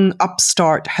young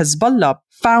upstart Hezbollah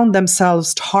found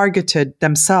themselves targeted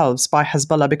themselves by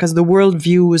Hezbollah because the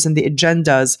worldviews and the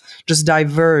agendas just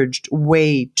diverged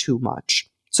way too much.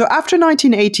 So after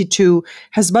 1982,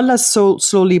 Hezbollah is so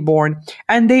slowly born,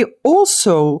 and they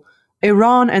also,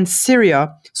 Iran and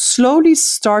Syria, slowly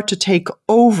start to take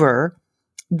over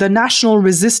the national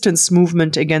resistance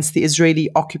movement against the Israeli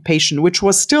occupation, which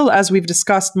was still, as we've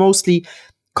discussed, mostly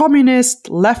communist,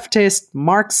 leftist,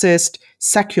 Marxist,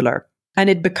 secular. And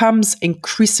it becomes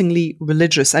increasingly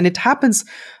religious. And it happens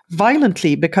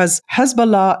violently because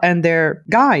Hezbollah and their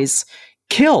guys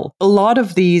kill a lot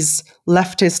of these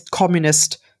leftist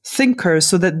communist thinkers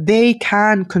so that they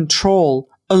can control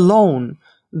alone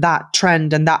that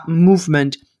trend and that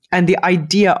movement and the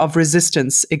idea of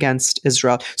resistance against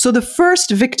Israel. So the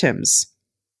first victims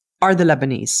are the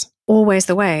Lebanese. Always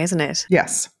the way, isn't it?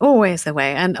 Yes. Always the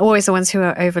way, and always the ones who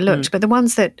are overlooked. But the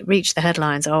ones that reach the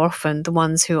headlines are often the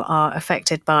ones who are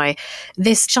affected by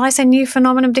this, shall I say, new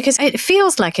phenomenon? Because it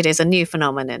feels like it is a new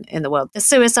phenomenon in the world. The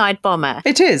suicide bomber.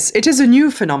 It is. It is a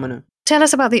new phenomenon. Tell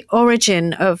us about the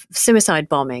origin of suicide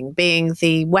bombing being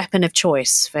the weapon of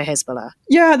choice for Hezbollah.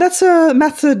 Yeah, that's a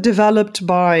method developed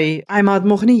by Ahmad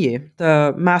Moghniye,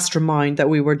 the mastermind that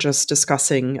we were just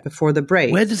discussing before the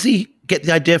break. Where does he get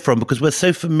the idea from? Because we're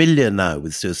so familiar now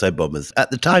with suicide bombers.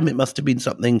 At the time, it must have been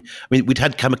something. I mean, we'd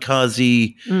had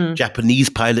kamikaze Japanese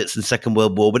pilots in the Second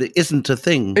World War, but it isn't a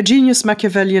thing. A genius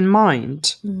Machiavellian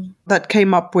mind that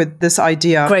came up with this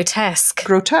idea.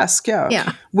 Grotesque,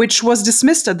 yeah. Which was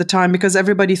dismissed at the time because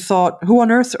everybody thought, who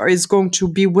on earth is going to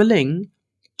be willing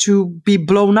to be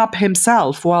blown up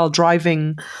himself while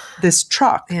driving this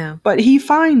truck? Yeah. But he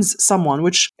finds someone,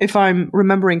 which, if I'm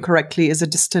remembering correctly, is a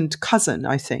distant cousin,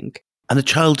 I think. And a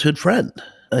childhood friend.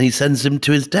 And he sends him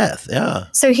to his death, yeah.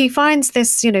 So he finds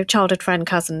this, childhood friend,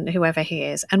 cousin, whoever he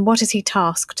is. And what is he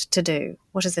tasked to do?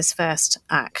 What is this first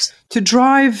act? To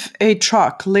drive a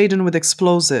truck laden with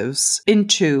explosives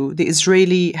into the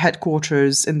Israeli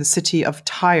headquarters in the city of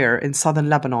Tyre in southern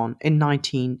Lebanon in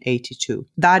 1982.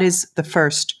 That is the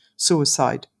first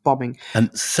suicide bombing.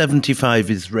 And 75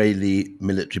 Israeli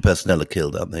military personnel are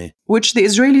killed, aren't they? Which the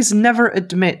Israelis never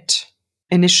admit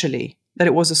initially that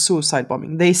it was a suicide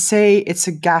bombing. They say it's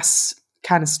a gas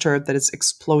canister that is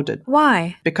exploded.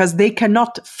 Why? Because they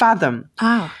cannot fathom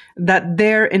that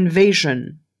their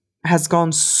invasion has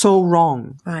gone so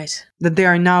wrong that they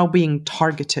are now being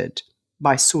targeted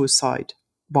by suicide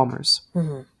bombers.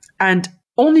 Mm-hmm. And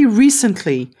only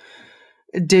recently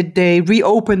did they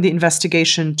reopen the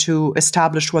investigation to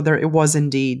establish whether it was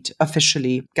indeed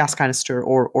officially gas canister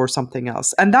or something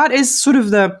else. And that is sort of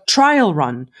the trial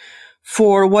run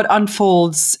for what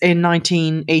unfolds in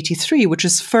 1983, which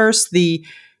is first the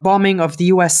bombing of the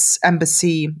US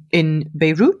embassy in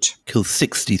Beirut. Kills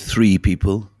 63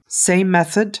 people. Same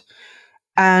method.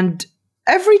 And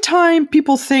every time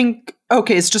people think,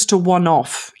 okay, it's just a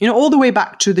one-off, all the way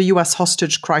back to the US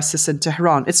hostage crisis in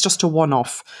Tehran, it's just a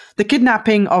one-off. The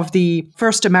kidnapping of the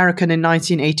first American in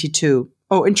 1982,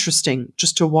 oh, interesting,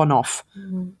 just a one-off.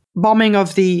 Mm-hmm. Bombing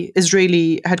of the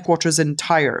Israeli headquarters in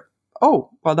Tyre.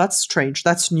 Oh, well, that's strange.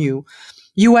 That's new.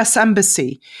 US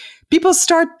embassy. People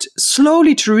start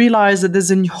slowly to realize that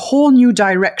there's a whole new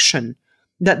direction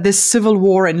that this civil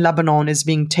war in Lebanon is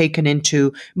being taken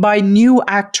into by new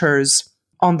actors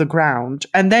on the ground.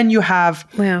 And then you have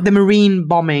the Marine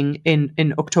bombing in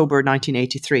October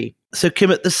 1983. So, Kim,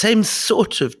 at the same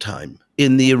sort of time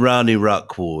in the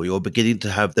Iran-Iraq war, you're beginning to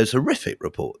have those horrific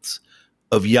reports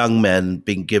of young men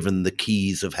being given the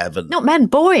keys of heaven. Not men,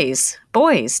 boys,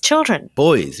 children.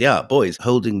 Boys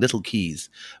holding little keys,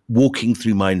 walking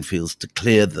through minefields to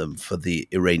clear them for the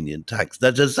Iranian tanks.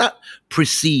 Now, does that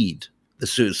precede the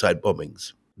suicide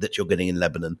bombings that you're getting in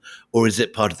Lebanon, or is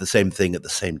it part of the same thing at the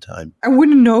same time? I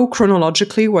wouldn't know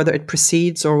chronologically whether it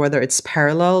precedes or whether it's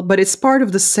parallel, but it's part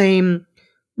of the same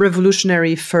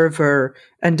revolutionary fervor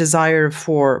and desire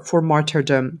for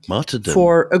martyrdom,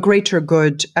 for a greater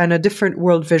good and a different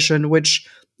world vision, which,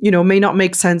 may not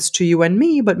make sense to you and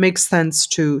me, but makes sense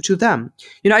to them.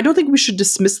 I don't think we should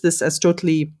dismiss this as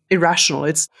totally irrational.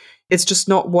 It's just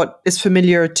not what is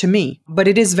familiar to me, but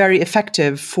it is very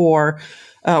effective for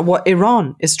what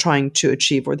Iran is trying to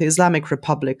achieve, or the Islamic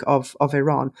Republic of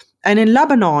Iran. And in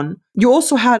Lebanon, you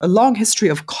also had a long history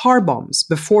of car bombs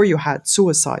before you had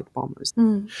suicide bombers.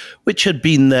 Which had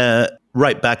been there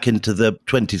right back into the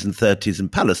 20s and 30s in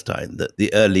Palestine, that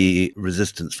the early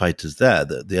resistance fighters there,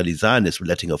 the early Zionists were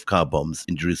letting off car bombs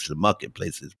in Jerusalem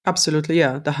marketplaces. Absolutely,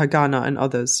 yeah. The Haganah and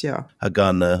others, yeah.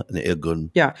 Haganah and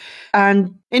Irgun. Yeah.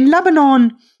 And in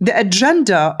Lebanon, the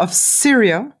agenda of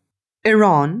Syria,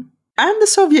 Iran, and the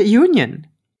Soviet Union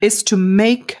is to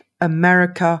make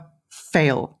America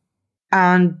fail.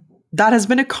 And that has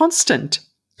been a constant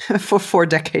for 4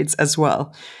 decades as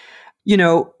well.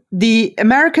 The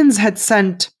Americans had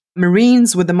sent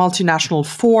Marines with a multinational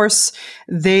force.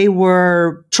 They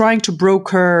were trying to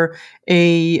broker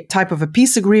a type of a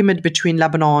peace agreement between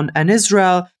Lebanon and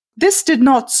Israel. This did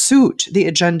not suit the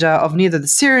agenda of neither the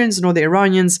Syrians nor the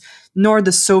Iranians nor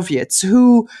the Soviets,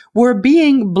 who were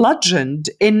being bludgeoned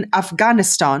in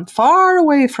Afghanistan, far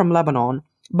away from Lebanon,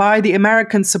 by the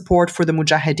American support for the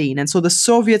Mujahideen. And so the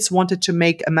Soviets wanted to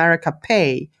make America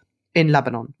pay in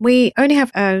Lebanon. We only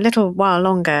have a little while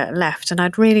longer left, and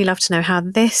I'd really love to know how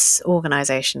this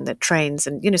organization that trains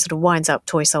and, sort of winds up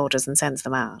toy soldiers and sends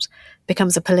them out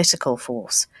becomes a political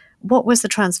force. What was the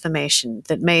transformation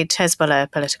that made Hezbollah a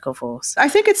political force? I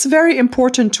think it's very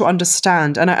important to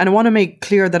understand, and I want to make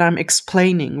clear that I'm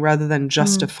explaining rather than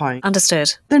justifying.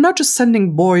 Understood. They're not just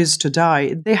sending boys to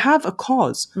die. They have a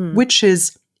cause, which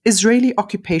is Israeli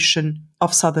occupation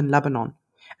of southern Lebanon.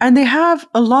 And they have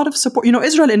a lot of support.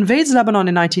 Israel invades Lebanon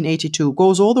in 1982,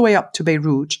 goes all the way up to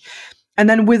Beirut, and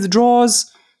then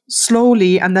withdraws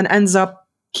slowly and then ends up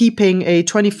keeping a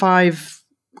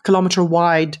 25-kilometer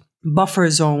wide buffer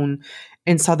zone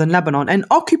in southern Lebanon. And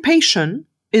occupation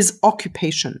is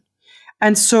occupation.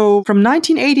 And so from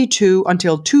 1982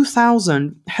 until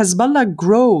 2000, Hezbollah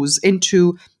grows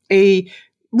into a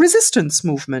resistance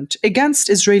movement against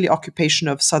Israeli occupation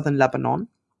of southern Lebanon,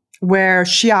 where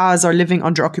Shias are living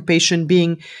under occupation,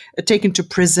 being taken to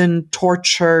prison,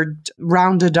 tortured,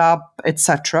 rounded up,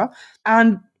 etc.,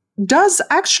 and does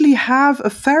actually have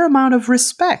a fair amount of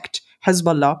respect,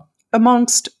 Hezbollah,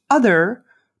 amongst other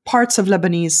parts of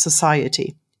Lebanese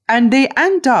society. And they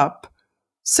end up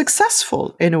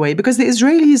successful in a way, because the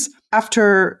Israelis,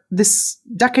 after this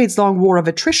decades-long war of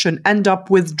attrition, end up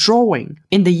withdrawing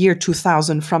in the year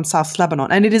 2000 from South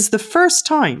Lebanon. And it is the first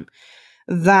time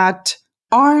that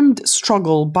armed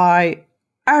struggle by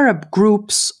Arab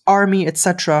groups, army,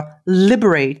 etc.,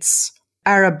 liberates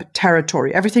Arab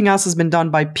territory. Everything else has been done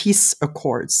by peace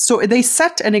accords. So they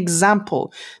set an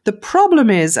example. The problem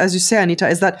is, as you say, Anita,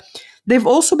 is that they've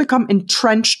also become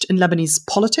entrenched in Lebanese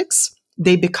politics.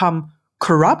 They become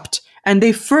corrupt, and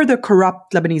they further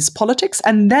corrupt Lebanese politics,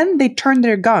 and then they turn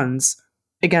their guns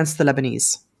against the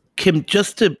Lebanese. Kim,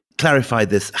 just to clarify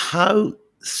this, how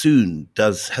soon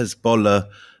does Hezbollah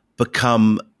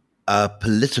become a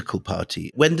political party?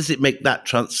 When does it make that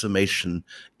transformation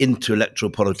into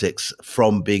electoral politics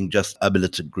from being just a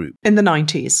militant group? In the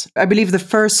 90s. I believe the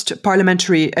first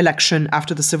parliamentary election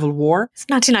after the Civil War. It's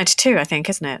 1992, I think,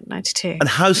 isn't it? 92. And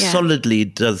how solidly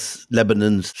does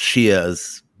Lebanon's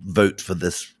Shias vote for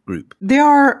this group? They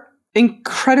are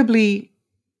incredibly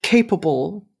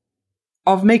capable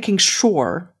of making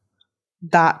sure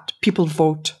that people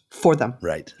vote for them.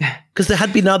 Right. Because there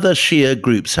had been other Shia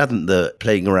groups, hadn't there,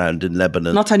 playing around in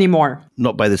Lebanon? Not anymore.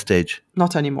 Not by this stage?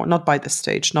 Not anymore. Not by this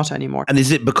stage. Not anymore. And is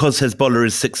it because Hezbollah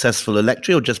is successful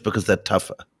electorally or just because they're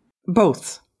tougher?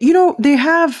 Both. They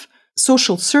have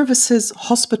social services,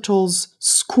 hospitals,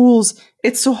 schools.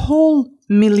 It's a whole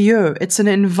milieu. It's an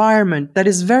environment that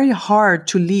is very hard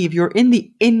to leave. You're in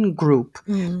the in-group.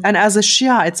 And as a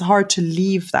Shia, it's hard to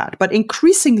leave that. But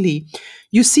increasingly,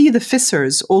 you see the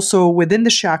fissures also within the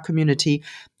Shia community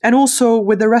and also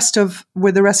with the rest of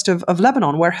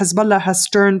Lebanon, where Hezbollah has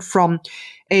turned from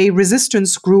a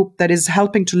resistance group that is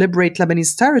helping to liberate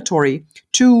Lebanese territory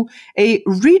to a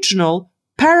regional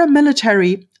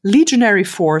paramilitary legionary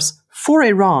force for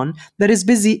Iran that is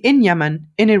busy in Yemen,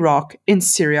 in Iraq, in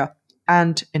Syria,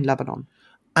 and in Lebanon.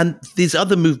 And these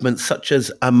other movements, such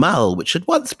as Amal, which had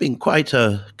once been quite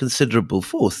a considerable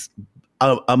force,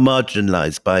 are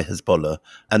marginalized by Hezbollah,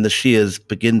 and the Shias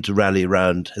begin to rally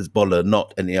around Hezbollah,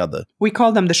 not any other. We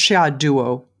call them the Shia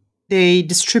duo. They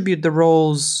distribute the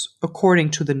roles according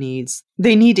to the needs.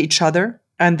 They need each other,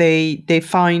 and they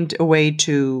find a way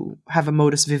to have a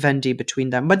modus vivendi between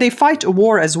them. But they fight a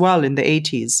war as well in the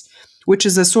 80s, which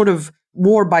is a sort of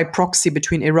war by proxy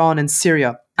between Iran and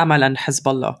Syria, Amal and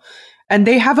Hezbollah. And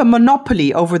they have a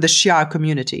monopoly over the Shia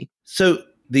community. So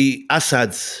the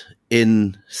Assads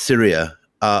in Syria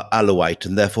are Alawite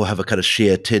and therefore have a kind of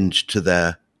Shia tinge to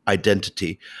their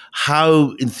identity.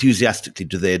 How enthusiastically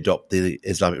do they adopt the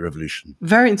Islamic Revolution?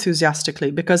 Very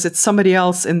enthusiastically, because it's somebody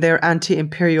else in their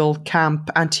anti-imperial camp,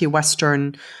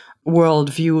 anti-Western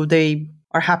worldview. They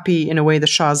are happy in a way the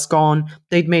Shah's gone.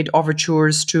 They'd made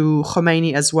overtures to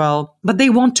Khomeini as well, but they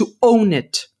want to own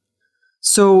it.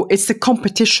 So it's the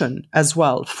competition as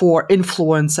well for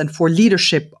influence and for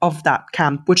leadership of that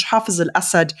camp, which Hafiz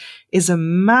al-Assad is a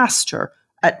master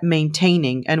at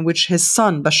maintaining and which his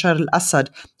son Bashar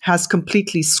al-Assad has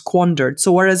completely squandered.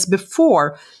 So whereas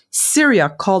before Syria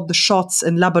called the shots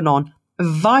in Lebanon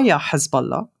via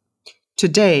Hezbollah,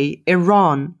 today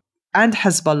Iran and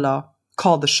Hezbollah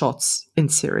call the shots in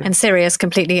Syria. And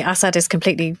Assad is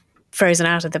completely frozen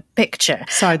out of the picture.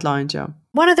 Sidelined, yeah.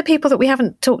 One of the people that we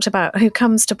haven't talked about who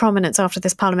comes to prominence after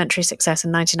this parliamentary success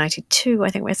in 1992, I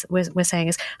think we're saying,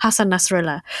 is Hassan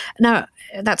Nasrallah. Now,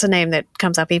 that's a name that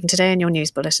comes up even today in your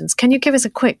news bulletins. Can you give us a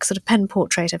quick sort of pen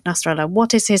portrait of Nasrallah?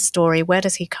 What is his story? Where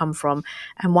does he come from?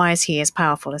 And why is he as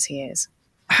powerful as he is?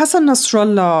 Hassan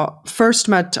Nasrallah first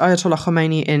met Ayatollah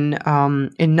Khomeini in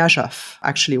Najaf,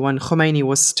 actually, when Khomeini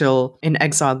was still in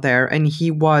exile there, and he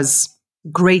was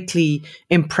greatly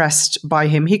impressed by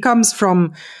him. He comes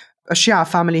from a Shia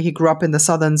family. He grew up in the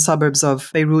southern suburbs of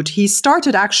Beirut. He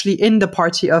started actually in the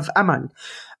party of Amal,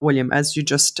 William, as you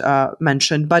just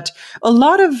mentioned. But a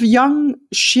lot of young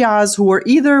Shias who were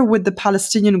either with the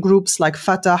Palestinian groups like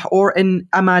Fatah or in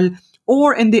Amal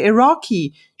or in the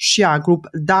Iraqi Shia group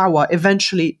Dawah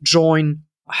eventually join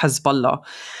Hezbollah.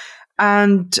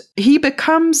 And he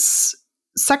becomes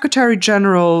Secretary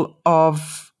General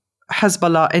of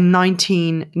Hezbollah in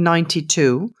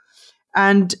 1992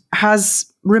 and has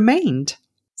remained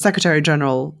Secretary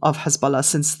General of Hezbollah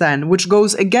since then, which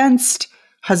goes against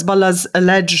Hezbollah's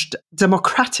alleged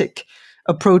democratic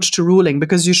approach to ruling,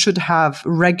 because you should have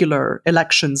regular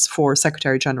elections for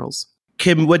Secretary Generals.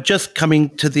 Kim, we're just coming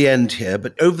to the end here,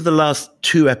 but over the last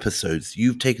 2 episodes,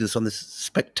 you've taken us on this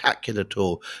spectacular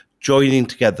tour, joining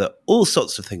together all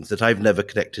sorts of things that I've never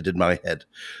connected in my head.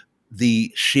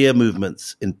 The Shia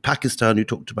movements in Pakistan you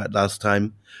talked about last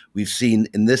time. We've seen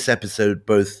in this episode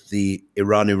both the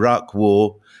Iran-Iraq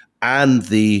war and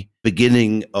the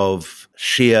beginning of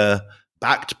Shia,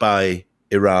 backed by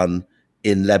Iran,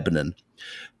 in Lebanon.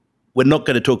 We're not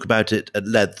going to talk about it at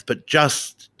length, but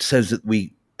just so that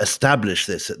we establish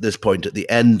this at this point, at the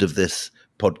end of this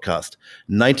podcast,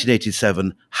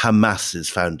 1987, Hamas is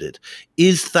founded.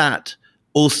 Is that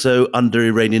also under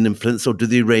Iranian influence, or do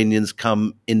the Iranians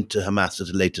come into Hamas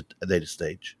at a later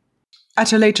stage?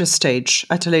 At a later stage.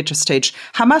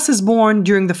 Hamas is born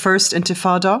during the First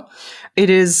Intifada. It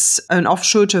is an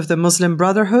offshoot of the Muslim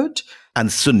Brotherhood.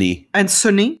 And Sunni.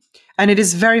 And it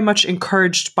is very much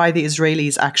encouraged by the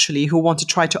Israelis, actually, who want to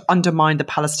try to undermine the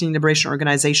Palestinian Liberation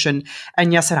Organization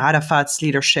and Yasser Arafat's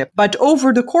leadership. But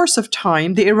over the course of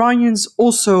time, the Iranians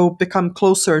also become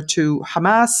closer to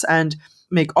Hamas and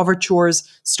make overtures,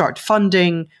 start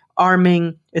funding,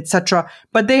 arming, etc.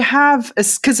 But they have a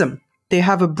schism. They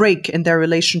have a break in their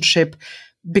relationship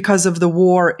because of the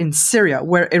war in Syria,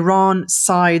 where Iran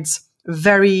sides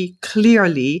very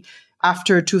clearly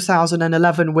after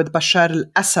 2011 with Bashar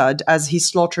al-Assad as he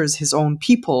slaughters his own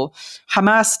people.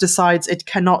 Hamas decides it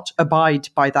cannot abide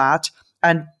by that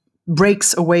and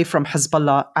breaks away from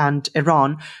Hezbollah and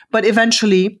Iran. But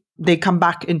eventually they come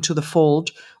back into the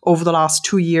fold over the last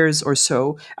 2 years or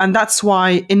so. And that's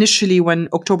why initially when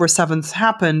October 7th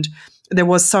happened, there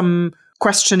was some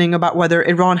questioning about whether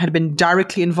Iran had been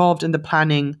directly involved in the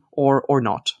planning or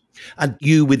not. And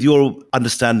you, with your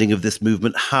understanding of this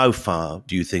movement, how far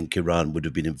do you think Iran would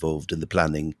have been involved in the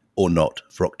planning or not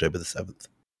for October the 7th?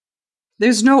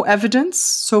 There's no evidence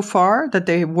so far that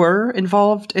they were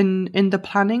involved in the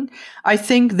planning. I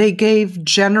think they gave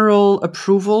general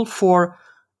approval for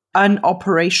an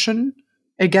operation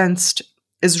against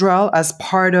Israel as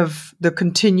part of the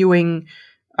continuing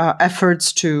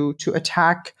efforts to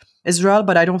attack Israel,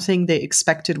 but I don't think they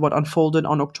expected what unfolded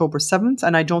on October 7th,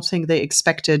 and I don't think they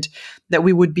expected that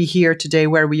we would be here today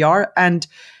where we are. And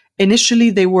initially,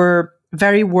 they were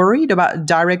very worried about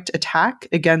direct attack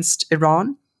against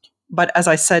Iran. But as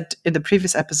I said in the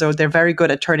previous episode, they're very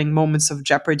good at turning moments of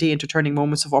jeopardy into turning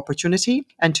moments of opportunity.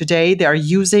 And today, they are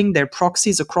using their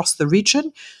proxies across the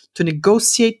region to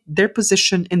negotiate their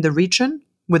position in the region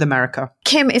with America.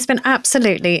 Kim, it's been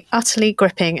absolutely, utterly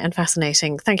gripping and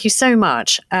fascinating. Thank you so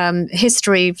much.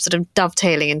 History sort of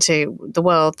dovetailing into the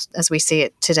world as we see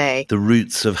it today. The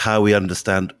roots of how we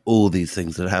understand all these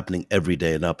things that are happening every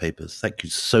day in our papers. Thank you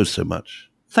so, so much.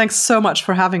 Thanks so much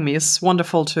for having me. It's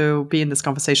wonderful to be in this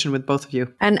conversation with both of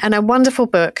you. And a wonderful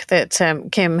book that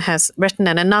Kim has written,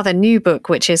 and another new book,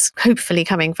 which is hopefully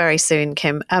coming very soon,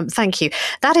 Kim. Thank you.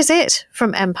 That is it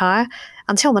from Empire.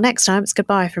 Until the next time, it's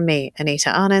goodbye from me,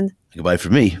 Anita Arnon. Goodbye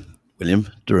from me, William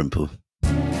Dalrymple.